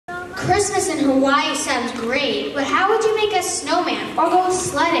Christmas in Hawaii sounds great, but how would you make a snowman, or go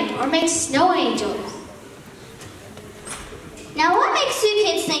sledding, or make snow angels? Now what makes you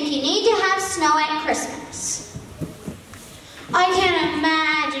kids think you need to have snow at Christmas? I can't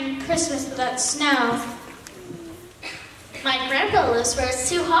imagine Christmas without snow. My grandpa lives where it's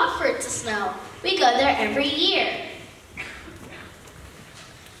too hot for it to snow. We go there every year.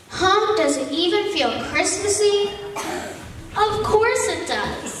 Huh? Does it even feel Christmassy? Of course it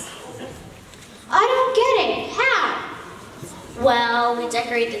does. I don't get it. How? Well, we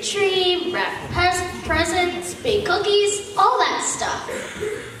decorate the tree, wrap presents, bake cookies, all that stuff.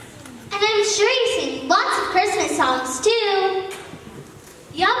 And I'm sure you sing lots of Christmas songs too.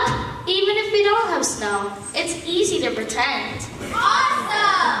 Yup, even if we don't have snow, it's easy to pretend.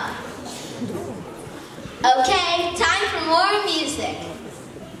 Awesome! Okay, time for more music.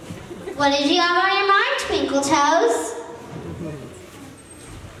 What did you have on your mind, Twinkle Toes?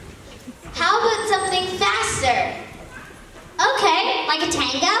 How about something faster? Okay, like a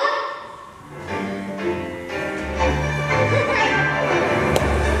tango?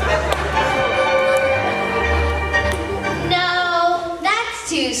 No, that's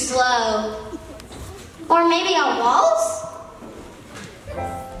too slow. Or maybe a waltz?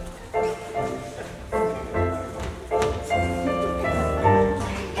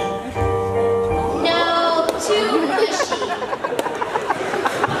 No, too pushy.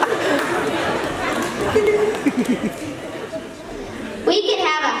 We could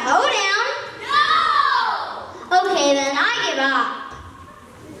have a hoedown. No! Okay, then I give up.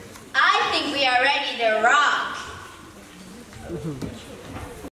 I think we are ready to rock.